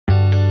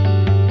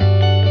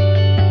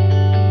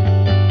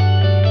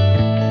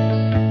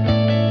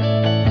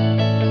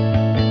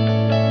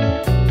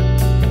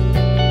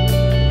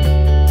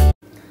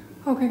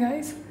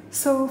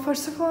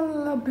first of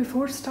all,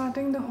 before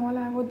starting the haul,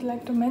 I would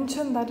like to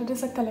mention that it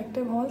is a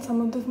collective haul. Some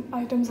of the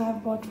items I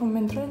have bought from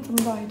Myntra and some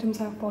of the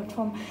items I have bought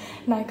from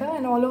Nykaa,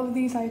 and all of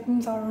these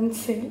items are on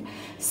sale.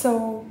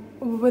 So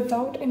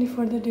without any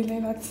further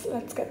delay,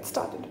 let's get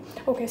started.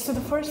 Okay, so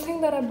the first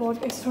thing that I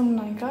bought is from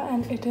Nykaa,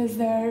 and it is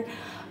their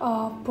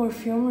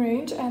perfume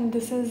range, and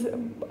this is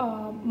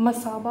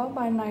Masaba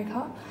by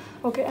Nykaa.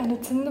 Okay, and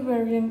it's in the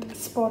variant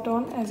Spot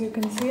On. As you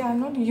can see, I have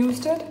not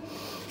used it,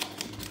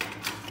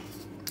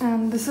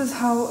 and this is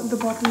how the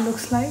bottle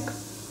looks like.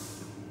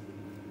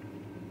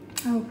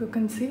 I hope you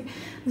can see.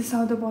 This is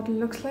how the bottle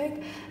looks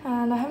like,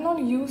 and I have not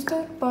used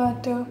it,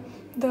 but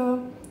the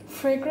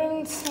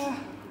fragrance,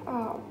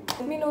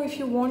 let me know if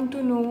you want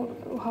to know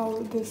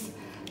how this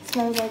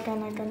smells like,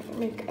 and I can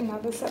make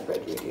another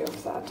separate video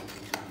of that.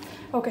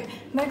 Okay,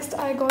 next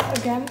I got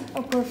again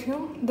a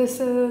perfume. This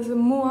is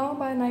Mua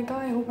by Nykaa.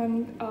 I hope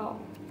I'm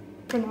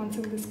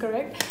pronouncing this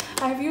correct.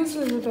 I've used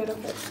a little bit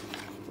of it.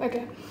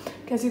 Okay,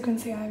 as you can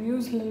see, I've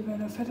used a little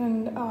bit of it,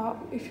 and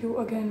if you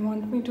again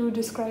want me to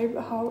describe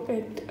how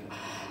it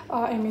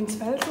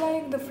smells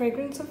like, the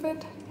fragrance of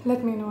it,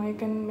 let me know. I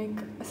can make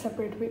a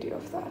separate video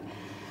of that.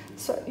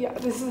 So yeah,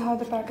 this is how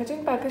the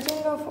packaging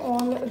of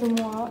all the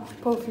Mua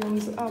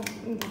perfumes,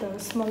 the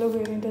smaller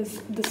variant is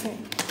the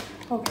same.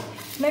 Okay,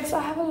 next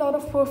I have a lot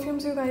of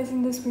perfumes, you guys,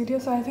 in this video,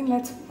 so I think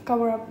let's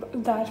cover up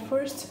that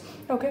first.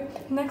 Okay,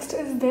 next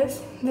is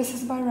this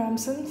is by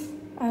Ramson's,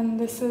 and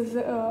this is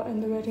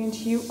in the variant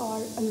You Are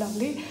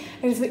Lovely.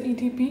 It is the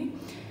ETP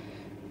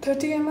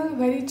 30 ml,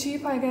 very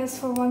cheap, I guess,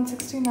 for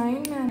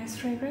 169, and nice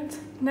fragrance.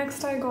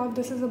 Next I got,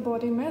 this is a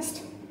body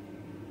mist.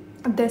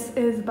 This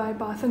is by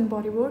Bath and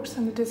Body Works,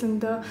 and it is in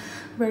the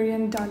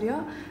variant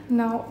Dahlia.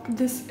 Now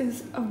this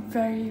is a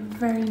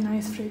very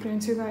nice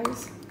fragrance, you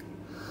guys.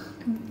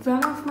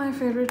 One of my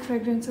favorite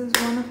fragrances.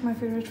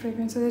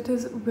 It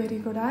is very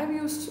good. I've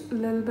used a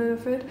little bit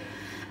of it,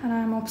 and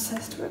I'm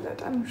obsessed with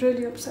it. I'm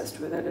really obsessed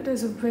with it. It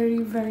is a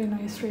very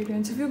nice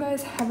fragrance. If you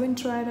guys haven't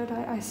tried it,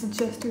 I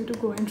suggest you to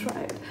go and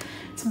try it.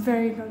 It's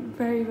very good.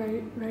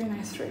 Very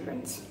nice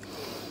fragrance.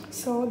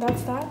 So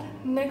that's that.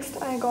 Next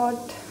I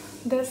got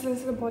this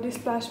is the Body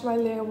Splash by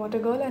Layer Water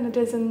Girl, and it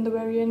is in the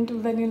variant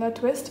Vanilla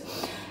Twist.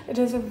 It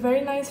is a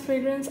very nice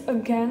fragrance.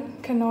 Again,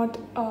 cannot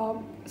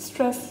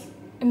stress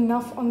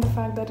enough on the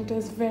fact that it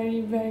is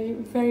very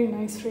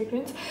nice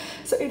fragrance.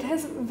 So it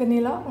has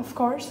vanilla, of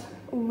course,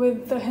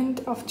 with the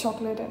hint of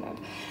chocolate in it.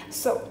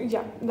 So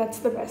yeah, that's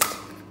the best.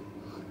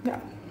 Yeah,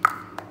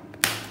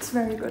 it's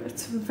very good.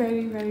 It's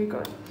very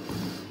good.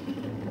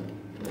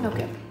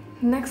 Okay,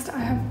 next I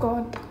have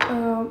got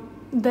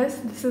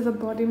this is a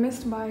body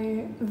mist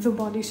by The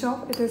Body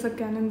Shop. It is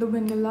again in the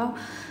vanilla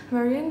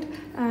variant,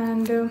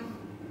 and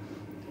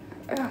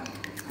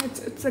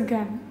it's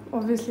again,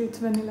 obviously it's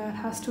vanilla, it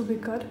has to be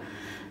good.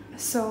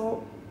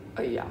 So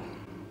yeah,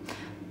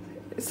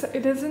 so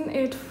it is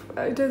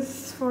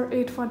for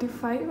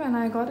 $8.45, and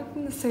I got it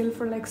in the sale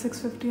for like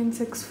 $6.50 and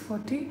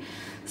 $6.40.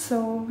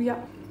 So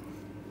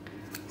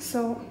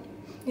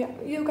yeah,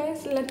 you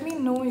guys, let me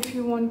know if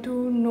you want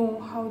to know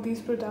how these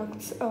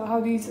products,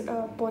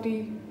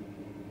 body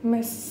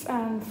mists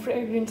and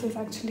fragrances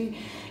actually,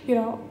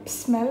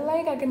 smell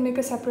like. I can make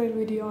a separate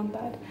video on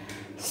that,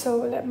 so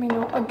let me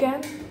know.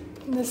 Again,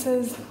 this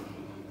is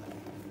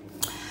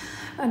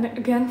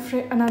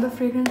another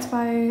fragrance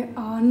by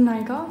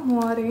Nykaa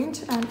Mua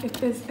range, and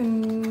it is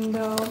in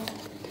the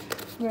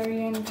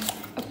variant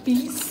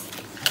Peace,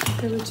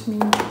 which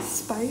means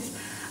spice.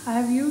 I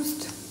have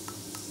used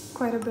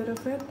quite a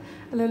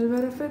little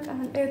bit of it,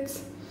 and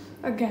it's,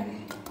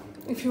 again,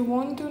 if you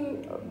want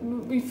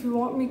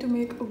me to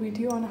make a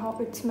video on how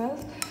it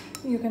smells,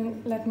 you can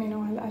let me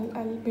know.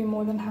 I'll be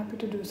more than happy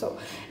to do so.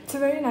 It's a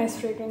very nice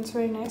fragrance.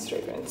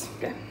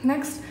 Okay,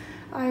 next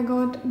I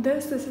got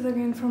this is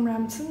again from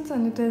Ramson's,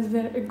 and it is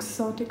their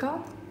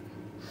Exotica.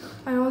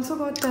 I also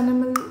got 10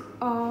 ml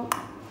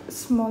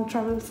small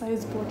travel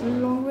size bottle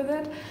along with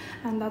it,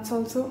 and that's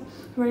also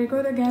very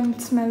good. Again,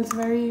 it smells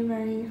very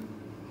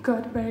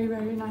good,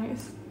 very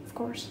nice. Of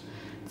course,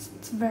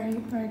 it's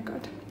very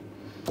good.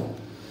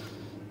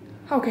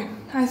 Okay,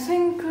 I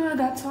think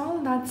that's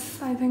all. I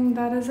think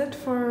that is it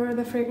for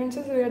the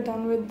fragrances. We are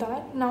done with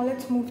that. Now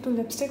let's move to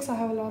lipsticks. I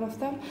have a lot of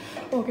them.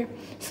 Okay,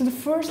 so the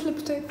first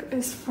lipstick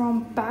is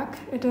from PAC.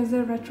 It is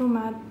a Retro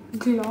Matte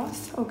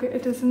Gloss. Okay,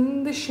 it is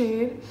in the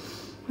shade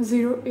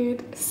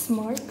 08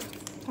 Smirk.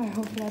 I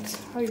hope that's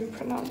how you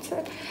pronounce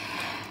it.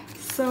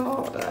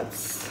 So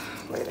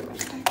wait a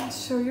minute, I can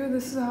show you.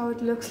 This is how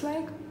it looks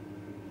like.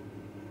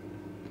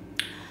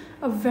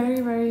 A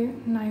very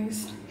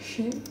nice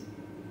shade.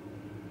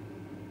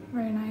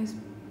 Very nice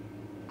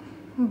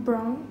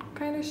brown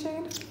kind of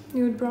shade,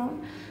 nude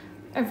brown,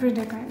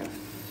 everyday kind of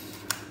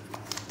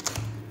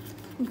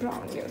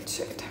brown nude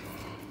shade.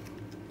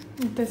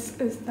 This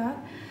is that.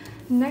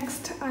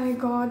 Next I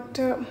got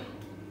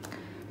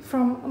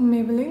from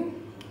Maybelline.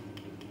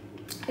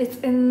 It's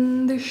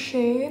in the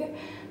shade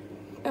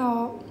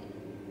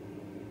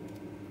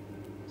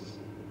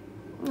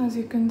as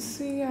you can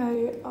see,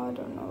 I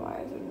don't know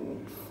why it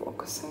isn't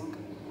focusing.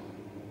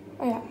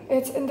 Yeah,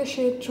 it's in the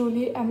shade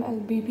Truly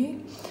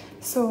MLBB.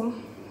 So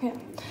yeah,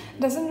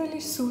 doesn't really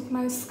suit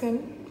my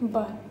skin,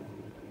 but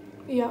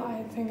yeah,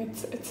 I think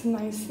it's a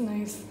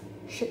nice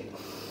shade.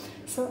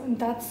 So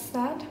that's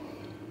that.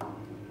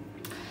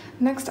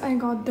 Next I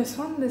got this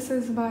one. This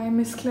is by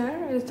Miss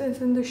Claire. It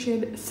is in the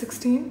shade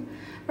 16.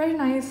 Very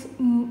nice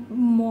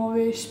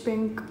mauvish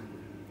pink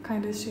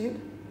kind of shade.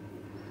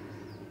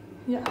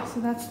 Yeah, so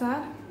that's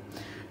that.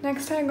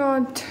 Next I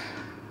got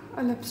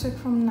a lipstick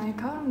from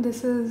Nykaa.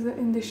 This is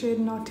in the shade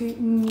Naughty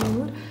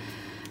Nude,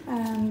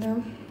 and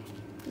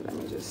let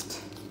me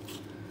just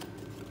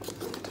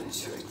open it and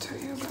show it to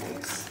you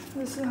guys.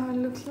 This is how it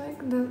looks like.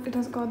 It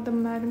has got the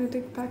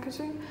magnetic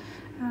packaging,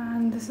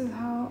 and this is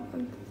how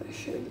the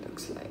shade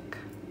looks like.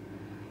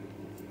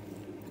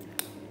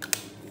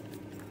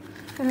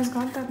 It has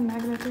got that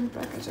magnetic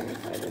packaging,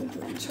 if I didn't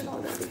mention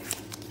already.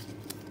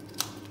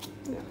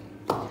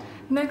 Yeah.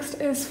 Next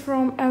is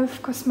from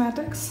e.l.f.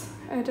 Cosmetics.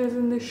 It is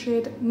in the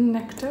shade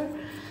Nectar,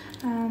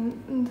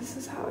 and this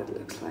is how it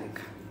looks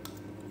like.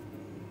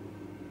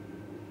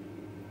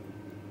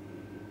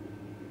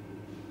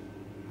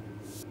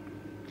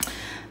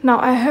 Now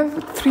I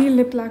have 3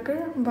 lip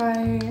lacquer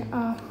by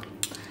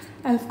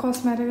e.l.f.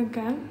 Cosmetics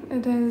again.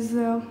 It is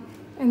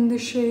in the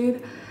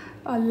shade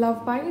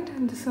Love Bite,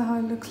 and this is how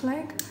it looks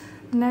like.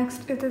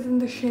 Next it is in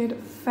the shade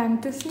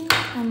Fantasy,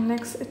 and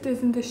next it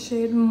is in the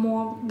shade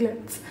Mauve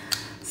Glitz.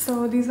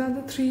 So these are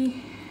the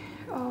 3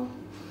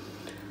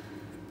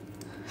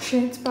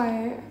 shades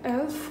by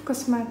e.l.f.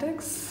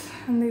 Cosmetics,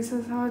 and this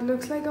is how it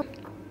looks like.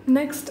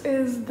 Next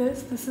is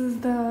this is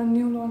the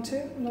new launch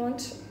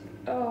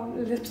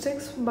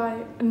lipsticks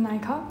by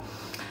Nykaa,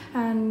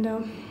 and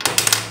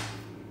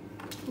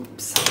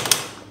oops,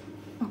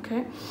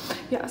 okay,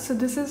 yeah, so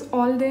this is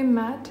All Day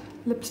Matte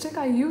lipstick.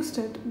 I used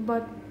it,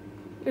 but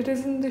it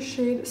is in the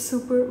shade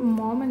Super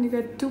Mom, and you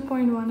get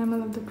 2.1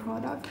 ml of the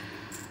product.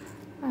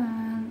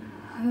 And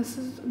this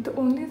is the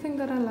only thing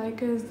that I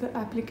like is the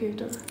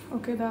applicator.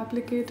 Okay, the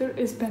applicator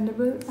is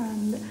bendable,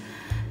 and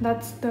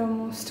that's the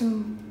most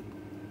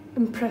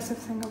impressive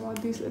thing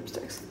about these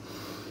lipsticks.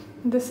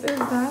 This is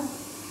that.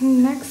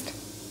 Next,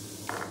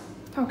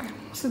 okay,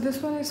 so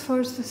this one is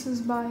first. This is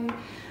by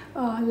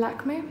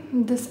Lakme.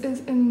 This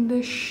is in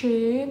the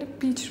shade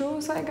Peach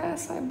Rose, I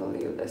guess, I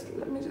believe this.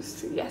 Let me just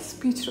see. Yes,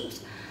 Peach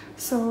Rose.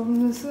 So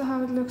this is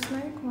how it looks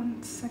like.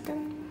 One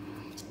second.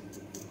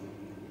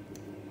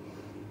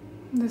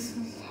 This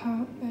is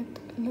how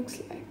it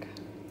looks like.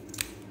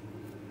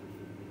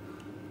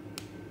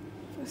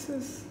 This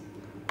is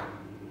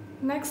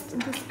next.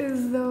 This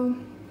is the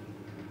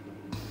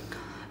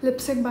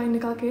lipstick by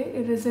Nykaa.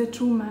 It is a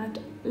true matte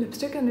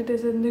lipstick, and it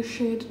is in the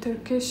shade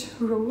Turkish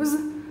Rose.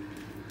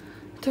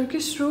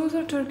 Turkish Rose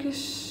or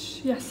Turkish?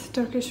 Yes,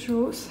 Turkish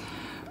Rose.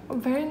 A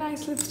very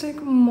nice lipstick,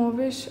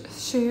 mauvish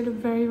shade,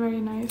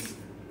 very nice.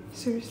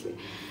 Seriously,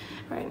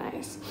 very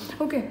nice.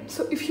 Okay,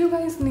 so if you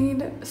guys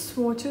need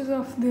swatches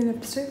of the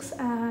lipsticks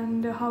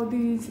and how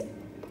these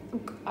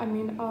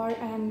are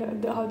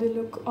and how they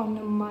look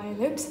on my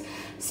lips,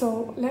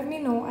 so let me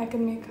know. I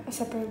can make a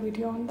separate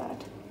video on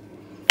that.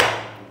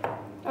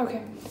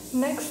 Okay,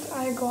 next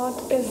I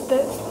got is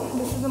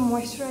this is a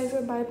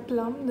moisturizer by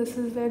Plum. This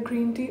is their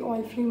green tea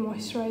oil free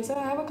moisturizer.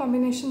 I have a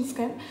combination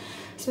skin,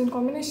 so in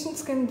combination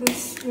skin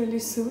this really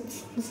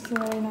suits. This is a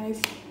very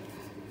nice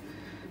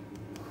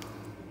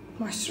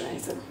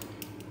moisturizer.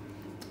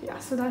 Yeah,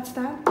 so that's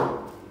that.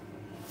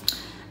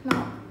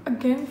 Now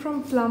again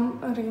from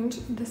Plum range,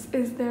 this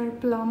is their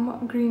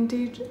Plum green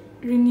tea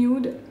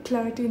renewed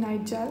clarity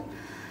night gel.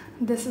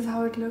 This is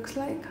how it looks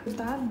like.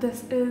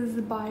 This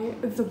is by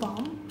The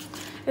Balm.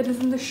 It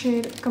is in the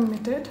shade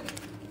Committed.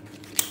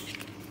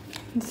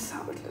 This is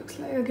how it looks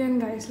like. Again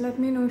guys, let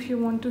me know if you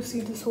want to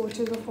see the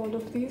swatches of all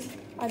of these.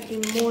 I'd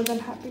be more than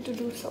happy to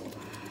do so,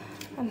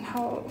 and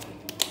how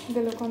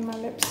they look on my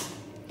lips.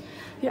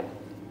 Yeah,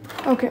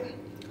 okay,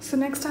 so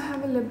next I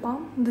have a lip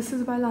balm. This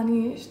is by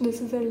Laneige. This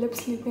is their lip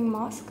sleeping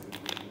mask.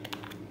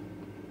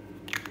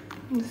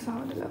 This is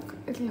how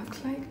it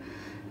looks like.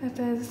 It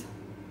is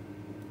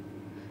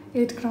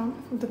 8 grams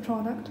of the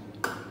product.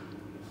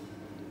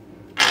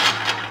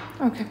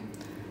 Okay,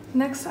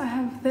 next I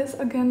have this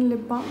again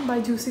lip balm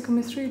by Juicy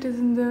Chemistry. It is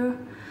in the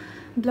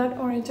Blood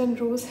Orange and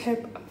Rose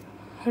Hip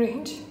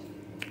range.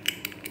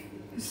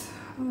 This is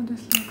how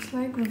this looks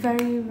like.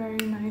 Very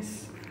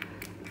nice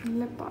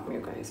lip balm,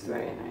 you guys.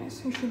 Very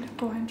nice. You should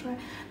go and try.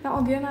 Now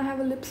again I have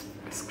a lip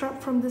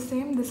scrub from the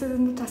same. This is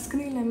in the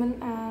Tuscany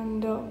Lemon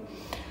and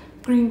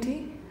Green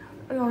Tea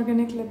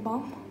organic lip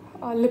balm,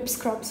 lip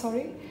scrub,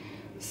 sorry.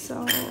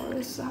 So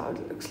this is how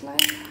it looks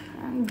like,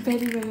 and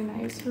very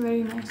nice,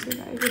 you guys.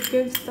 It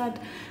gives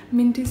that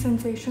minty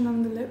sensation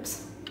on the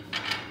lips.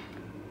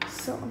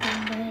 So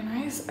again, very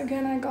nice.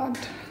 Again I got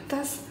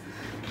this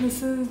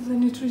is the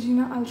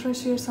Neutrogena Ultra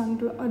Sheer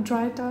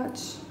Dry Touch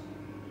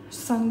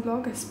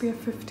Sunblock SPF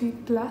 50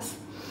 plus.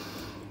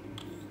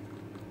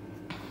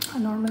 A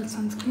normal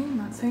sunscreen,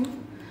 nothing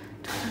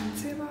too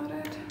fancy about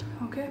it.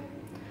 Okay,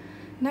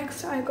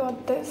 next I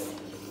got this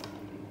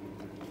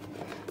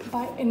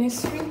by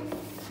Innisfree.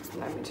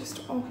 let me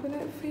just open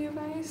it for you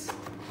guys.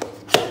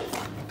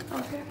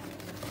 Okay,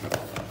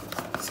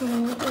 so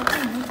when you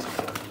open it,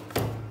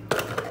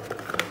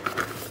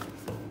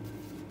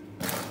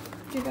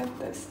 you get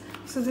this.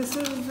 So this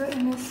is the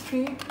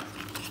Innisfree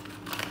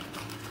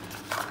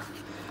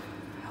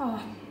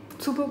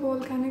Super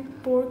Volcanic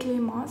Pore Clay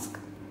Mask.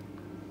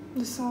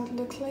 This is how it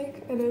looks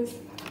like. It is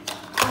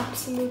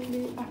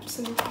absolutely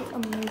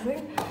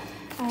amazing.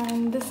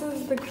 And this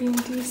is the green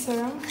tea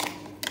serum.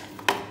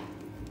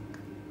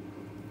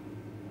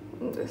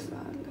 This is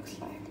how it looks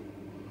like.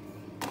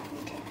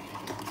 Okay,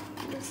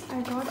 this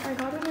I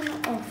got it in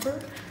an offer.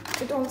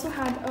 It also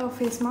had a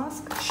face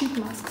mask, sheet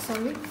mask,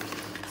 sorry.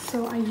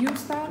 So I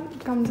used that.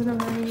 It comes in a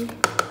very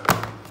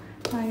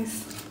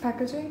nice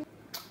packaging.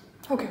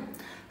 Okay,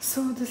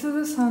 so this is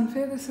a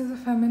Sunfay. This is a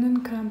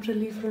feminine cramp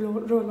relief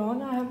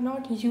roll-on. I have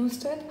not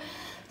used it,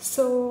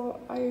 so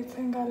I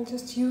think I'll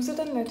just use it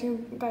and let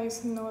you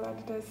guys know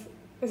that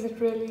is it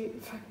really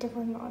effective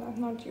or not. I've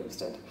not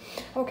used it.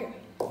 Okay,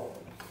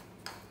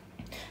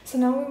 so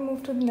now we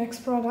move to the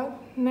next product.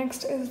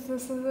 Next is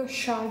this is a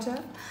shower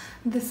gel.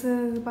 This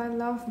is by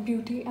Love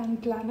Beauty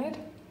and Planet.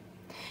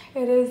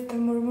 It is the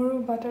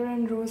Murmuru Butter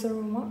and Rose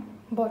Aroma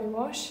body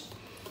wash.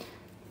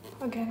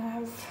 Again, I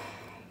have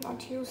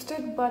not used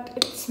it, but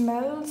it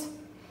smells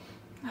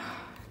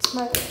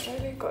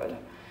really good,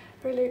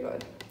 really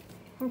good.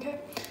 Okay,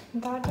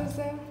 that is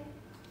it.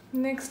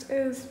 Next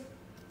is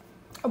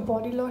a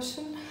body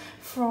lotion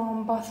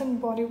from Bath and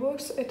Body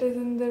Works. It is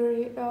in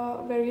the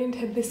variant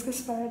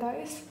Hibiscus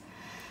Paradise.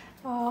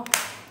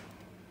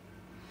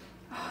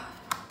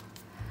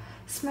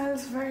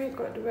 Smells very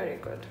good, very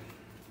good.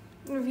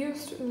 I've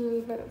used a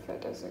little bit of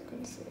it, as you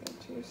can see.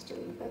 I've used a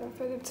little bit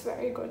of it. It's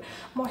very good.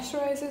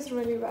 Moisturizes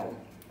really well,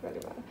 very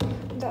well.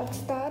 That's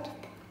that.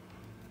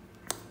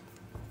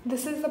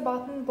 This is the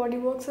Bath and Body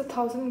Works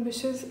 1000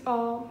 Wishes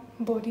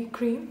body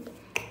cream.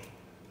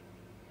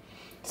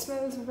 It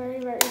smells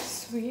very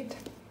sweet.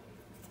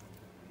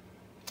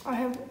 I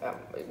have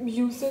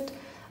used it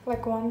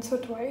like once or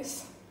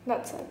twice.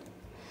 That's it.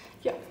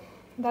 Yeah,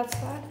 that's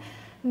that.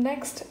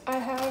 Next, I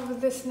have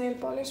this nail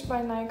polish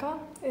by Nykaa.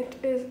 It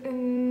is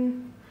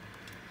in,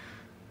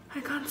 I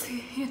can't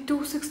see, yeah,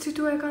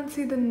 262. I can't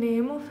see the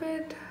name of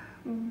it,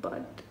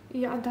 but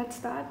yeah, that's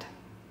that.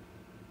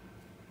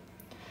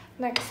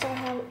 Next, I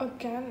have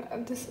again,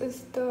 this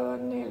is the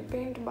nail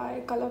paint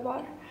by Color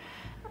Bar,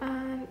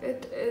 and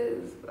it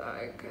is,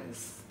 I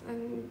guess,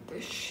 in the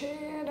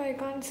shade, I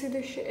can't see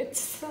the shade.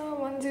 It's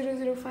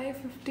 1005,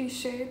 50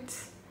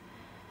 shades.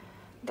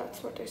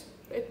 That's what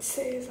it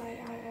says.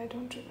 I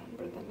don't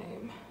remember the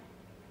name.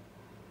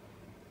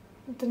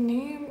 The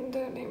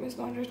name is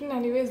not written.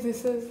 Anyways,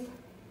 this is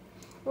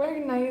very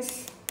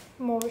nice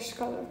mauvish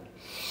color.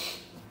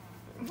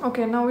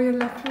 Okay, now we are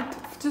left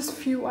with just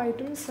few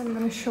items. I'm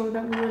gonna show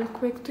them real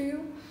quick to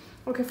you.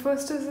 Okay,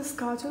 first is this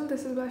kajal.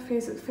 This is by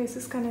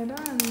Faces Canada,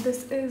 and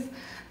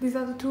these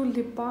are the two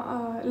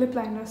lip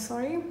liners,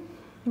 sorry,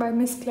 by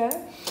Miss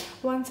Claire.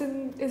 One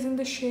is in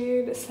the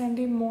shade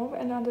Sandy Mauve,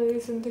 another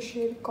is in the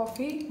shade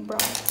Coffee Brown.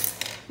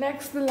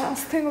 Next, the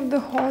last thing of the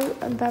haul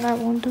that I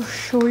want to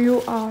show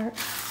you are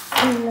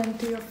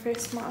plenty of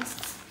face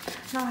masks.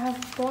 Now I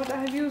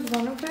have used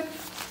one of it.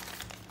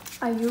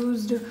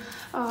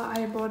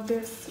 I bought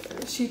this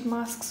sheet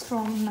masks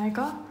from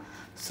Nykaa.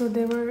 So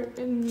they were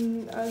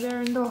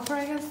they're in the offer.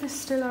 I guess they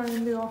still are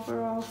in the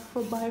offer of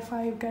buy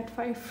 5 get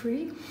 5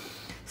 free.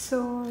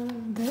 So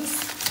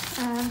this,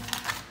 and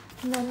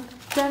then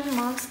 10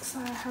 masks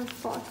I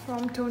have bought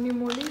from Tony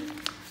Moly.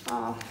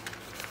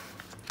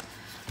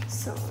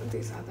 So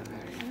these are the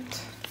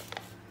variant.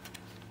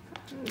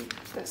 And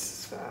this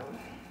as well.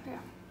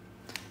 Yeah.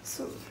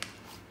 So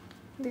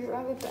these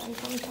are the 10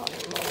 from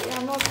Tony Moly. I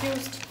have not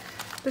used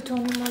the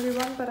Tony Moly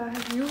one, but I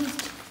have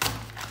used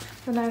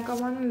the Nykaa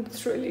one, and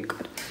it's really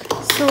good.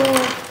 So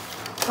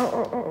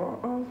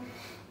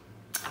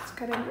it's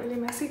getting really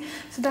messy.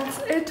 So that's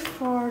it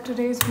for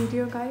today's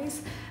video,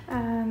 guys,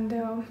 and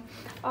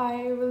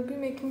I will be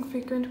making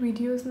frequent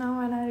videos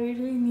now, and I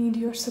really need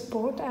your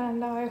support,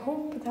 and I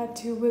hope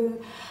that you will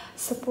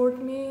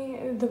support me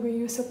the way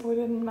you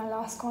supported my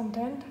last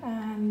content,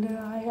 and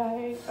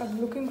I am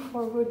looking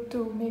forward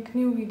to make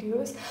new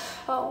videos.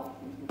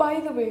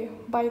 By the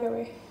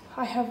way,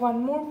 I have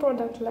one more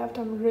product left.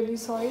 I'm really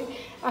sorry.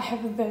 I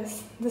have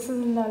this is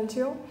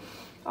Nalgeo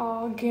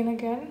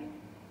Again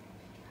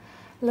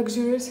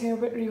Luxurious Hair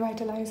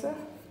Revitalizer.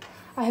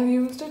 I have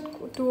used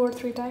it 2 or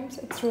 3 times.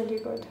 It's really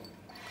good.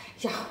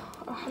 Yeah,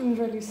 I'm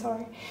really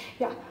sorry.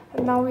 Yeah,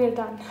 now we are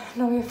done.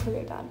 Now we are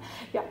fully done.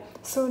 Yeah,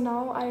 so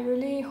now I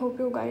really hope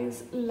you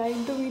guys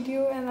like the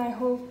video, and I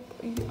hope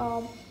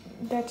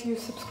that you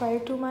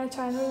subscribe to my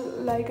channel,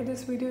 like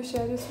this video,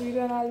 share this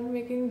video, and I'll be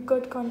making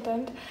good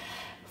content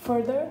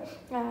further.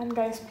 And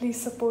guys, please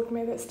support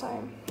me this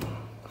time.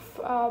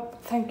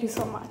 Thank you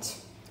so much.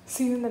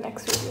 See you in the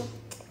next video.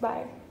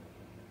 Bye.